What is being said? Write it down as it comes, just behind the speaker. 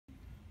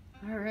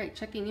All right,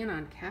 checking in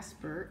on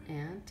Casper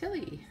and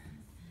Tilly.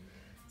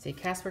 See,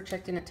 Casper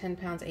checked in at 10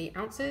 pounds, 8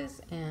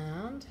 ounces,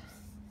 and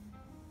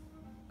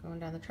going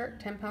down the chart,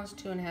 10 pounds,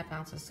 2.5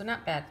 ounces. So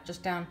not bad,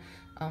 just down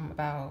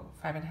about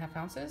 5.5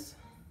 ounces.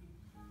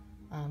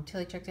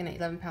 Tilly checked in at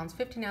 11 pounds,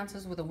 15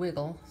 ounces with a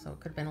wiggle, so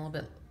it could have been a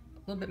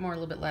little bit more, a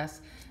little bit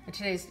less. And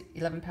today's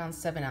 11 pounds,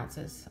 7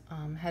 ounces.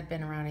 Had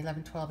been around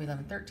 11, 12,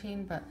 11,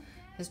 13, but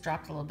has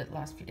dropped a little bit the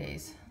last few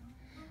days.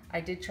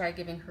 I did try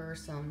giving her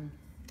some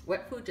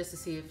wet food just to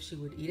see if she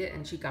would eat it,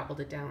 and she gobbled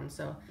it down.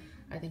 So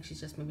I think she's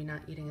just maybe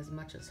not eating as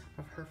much of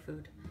her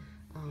food.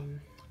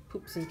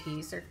 Poops and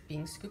pees are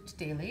being scooped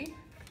daily.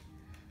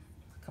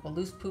 A couple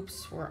loose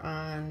poops were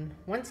on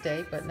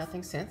Wednesday, but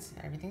nothing since.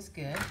 Everything's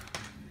good.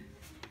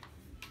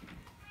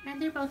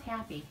 And they're both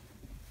happy.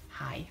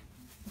 Hi.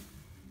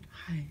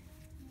 Hi.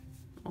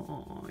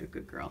 Oh, you're a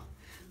good girl.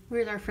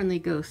 Where's our friendly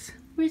ghost?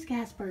 Where's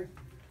Casper?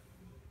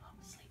 Oh,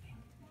 sleeping.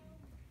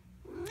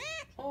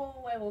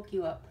 Oh, I woke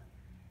you up.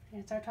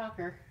 It's our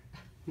talker.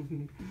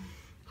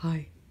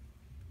 Hi.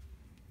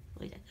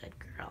 Who's a good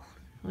girl?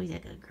 Who's a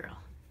good girl?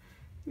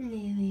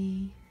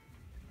 Lily.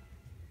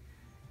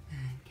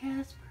 And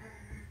Casper.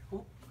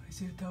 Oh, I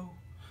see a toe.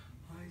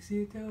 I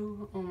see a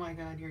toe. Oh my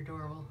God, you're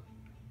adorable.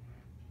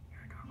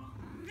 You're adorable.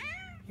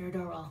 You're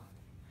adorable.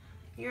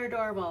 You're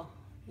adorable.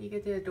 You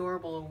get the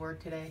adorable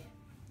award today.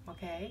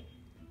 Okay?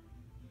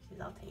 She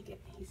says, I'll take it.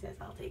 He says,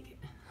 I'll take it.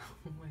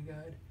 Oh my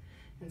God.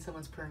 And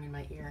someone's purring in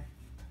my ear.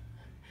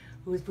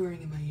 Who's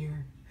purring in my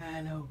ear?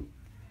 Hello.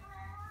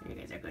 You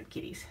guys are good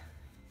kitties.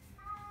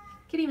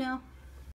 Kitty meow.